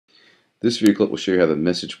This video will show you how the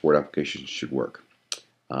message board application should work.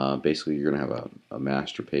 Basically, you're going to have a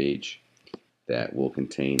master page that will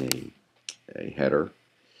contain a header,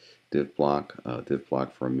 div block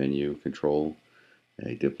for a menu control,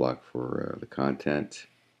 a div block for the content,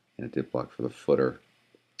 and a div block for the footer.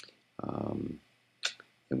 And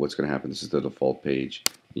what's going to happen, this is the default page.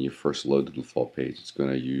 When you first load the default page, it's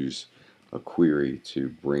going to use a query to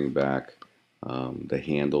bring back the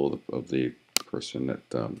handle of the person that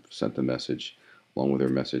sent the message, along with their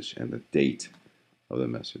message and the date of the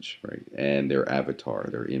message, right? And their avatar,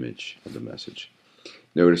 their image of the message.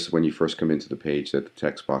 Notice when you first come into the page that the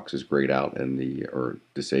text box is grayed out and or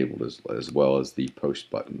disabled as well as the post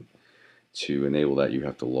button. To enable that, you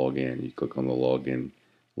have to log in. You click on the login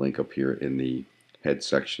link up here in the head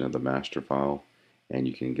section of the master file, and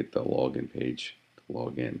you can get the login page to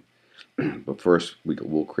log in. But first,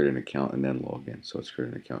 we'll create an account and then log in. So let's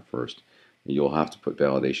create an account first. And you'll have to put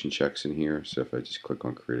validation checks in here. So if I just click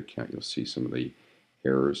on create account, you'll see some of the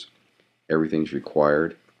errors. Everything's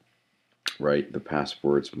required, right? The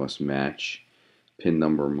passwords must match. PIN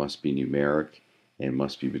number must be numeric and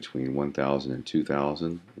must be between 1000 and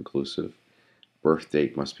 2000 inclusive. Birth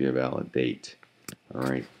date must be a valid date. All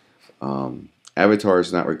right. Avatar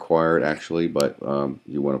is not required actually, but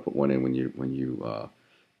you want to put one in when you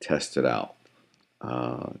test it out.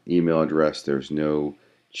 Email address, there's no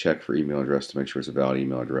check for email address to make sure it's a valid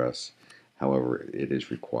email address. However, it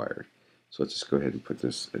is required. So let's just go ahead and put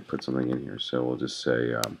something in here. So we'll just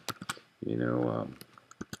say,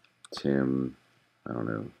 Tim, I don't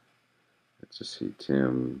know. Let's just see,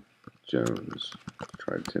 Tim Jones.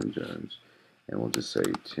 Try Tim Jones, and we'll just say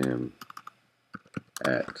Tim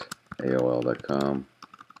at AOL.com.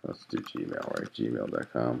 Let's do Gmail, right?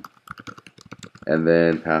 Gmail.com. And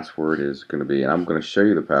then password is going to be, and I'm going to show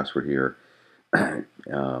you the password here.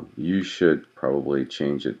 You should probably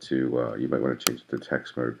change it to, you might want to change it to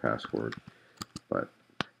text mode password. But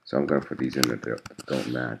so I'm going to put these in that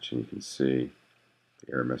don't match, and you can see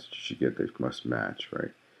the error messages you get, they must match,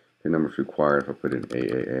 right? PIN number is required. If I put in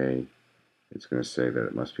AAA, it's going to say that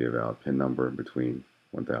it must be a valid PIN number between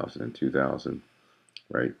 1000 and 2000,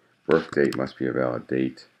 right? Birth date must be a valid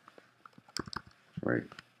date, right?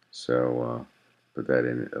 So put that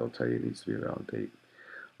in, it'll tell you it needs to be a valid date.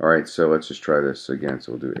 All right, so let's just try this again.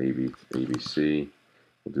 So we'll do ABC.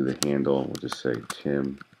 We'll do the handle. We'll just say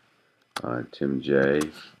Tim J,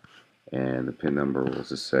 and the PIN number we'll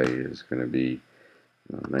just say is going to be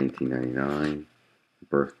 1999.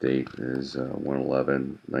 Birth date is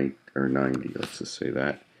 111 or 90. Let's just say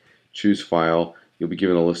that. Choose file. You'll be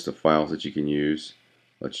given a list of files that you can use.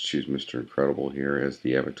 Let's choose Mr. Incredible here as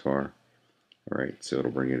the avatar. Alright, so it'll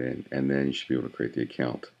bring it in, and then you should be able to create the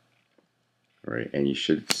account. Alright, and you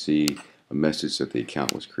should see a message that the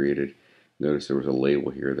account was created. Notice there was a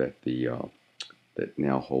label here that that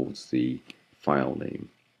now holds the file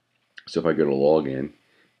name. So if I go to login,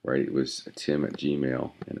 right, it was Tim at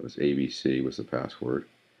Gmail, and it was ABC was the password.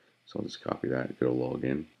 So I'll just copy that and go to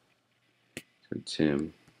login. So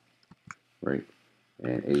Tim, right,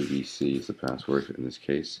 and ABC is the password in this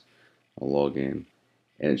case. I'll log in,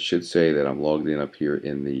 and it should say that I'm logged in up here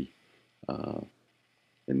in the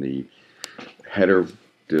header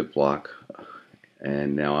div block,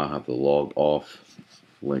 and now I'll have the log off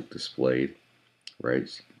link displayed, right?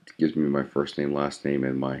 It gives me my first name, last name,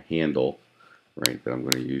 and my handle, right, that I'm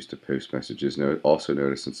going to use to post messages. Also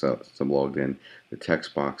notice since I'm logged in, the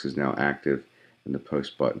text box is now active and the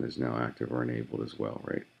post button is now active or enabled as well,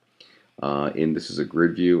 right? And this is a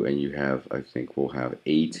grid view, and you have, I think we'll have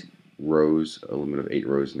 8 rows, a limit of 8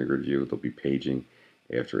 rows in the grid view. They'll be paging.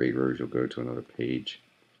 After 8 rows, you'll go to another page.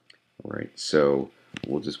 All right, so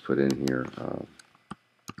we'll just put in here,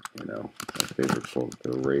 my favorite quote,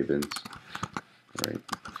 the Ravens, right?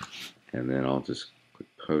 And then I'll just click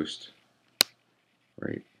post,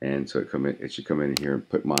 right? And so it should come in here and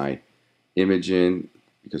put my image in,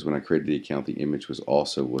 because when I created the account, the image was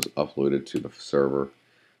uploaded to the server,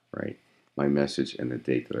 right? My message and the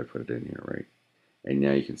date that I put it in here, right? And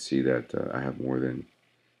now you can see that I have more than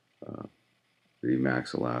the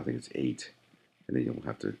max allowed. I think it's 8, and then you'll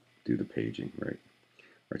have to do the paging, right?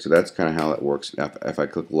 All right, so that's kind of how it works. If I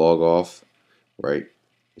click log off, right,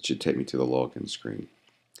 it should take me to the login screen.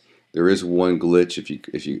 There is one glitch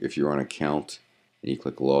if you're on account and you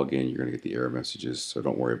click login, you're going to get the error messages. So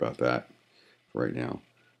don't worry about that for right now.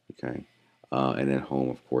 Okay, and then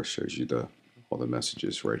home, of course, shows you all the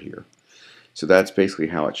messages right here. So that's basically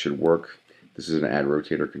how it should work. This is an ad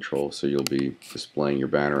rotator control, so you'll be displaying your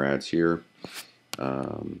banner ads here.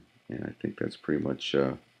 And I think that's pretty much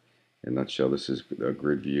in a nutshell. This is a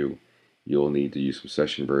grid view, you'll need to use some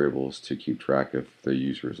session variables to keep track if the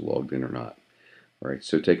user is logged in or not. All right,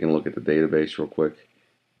 so taking a look at the database real quick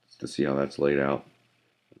to see how that's laid out.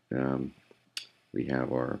 We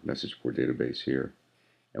have our message board database here,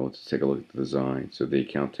 and let's take a look at the design. So the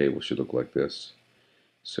account table should look like this.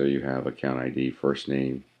 So you have account ID, first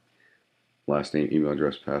name, last name, email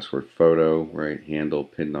address, password, photo, right, handle,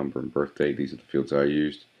 PIN number, and birthday. These are the fields I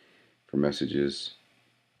used. For messages,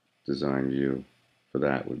 design view for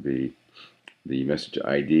that would be the message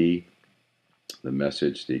ID, the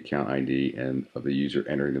message, the account ID, and of the user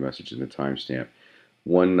entering the message and the timestamp.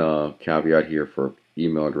 One caveat here for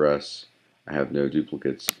email address, I have no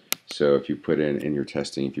duplicates. So if you put in your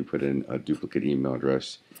testing, if you put in a duplicate email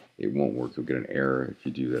address, it won't work. You'll get an error if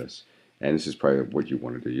you do this. And this is probably what you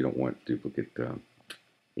want to do. You don't want duplicate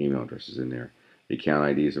email addresses in there. The account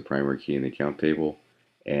ID is the primary key in the account table,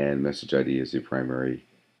 and message ID is the primary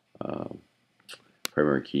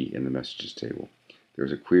key in the messages table.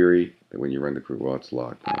 There's a query that when you run the query, well, it's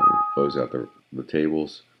locked. Close out the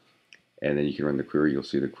tables, and then you can run the query. You'll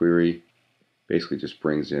see the query basically just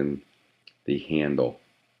brings in the handle,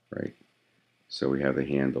 right? So we have the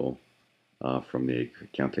handle from the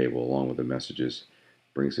account table along with the messages,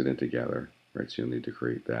 brings it in together, right? So you'll need to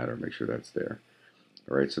create that or make sure that's there.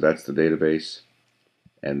 All right, so that's the database.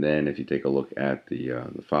 And then if you take a look at the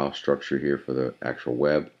file structure here for the actual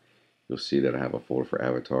web, you'll see that I have a folder for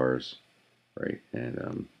avatars, right? And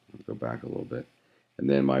I'll go back a little bit. And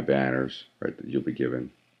then my banners, right, that you'll be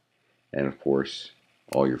given. And of course,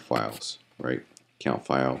 all your files, right? Count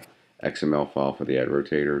file, XML file for the ad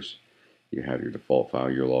rotators. You have your default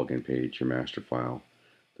file, your login page, your master file,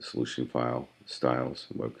 the solution file, styles,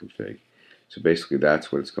 and web config. So basically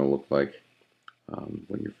that's what it's going to look like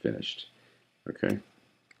when you're finished. Okay.